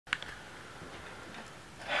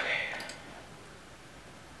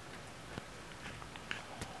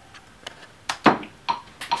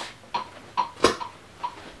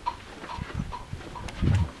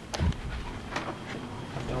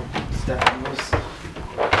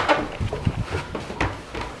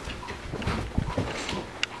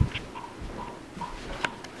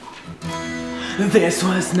This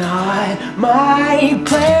was not my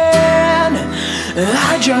plan.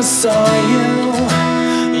 I just saw you.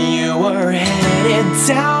 You were headed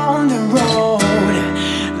down the road,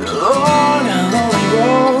 the long, lonely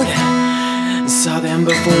road. Saw them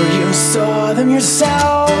before you saw them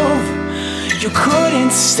yourself. You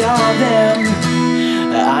couldn't stop them.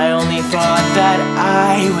 I only thought that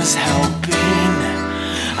I was helping.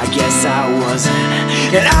 I guess I wasn't.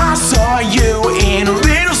 And I saw you in a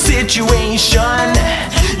little situation.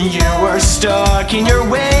 You were stuck in your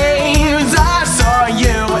ways. I saw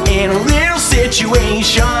you in a little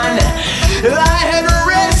situation. I had to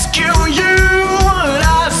rescue you.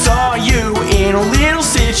 I saw you in a little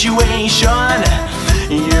situation.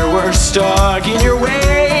 You were stuck in your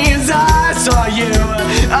ways. I saw you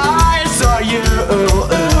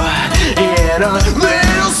in a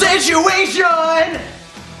little situation.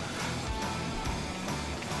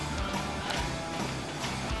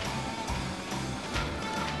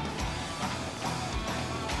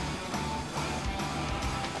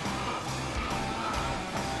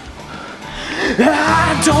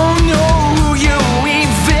 I don't know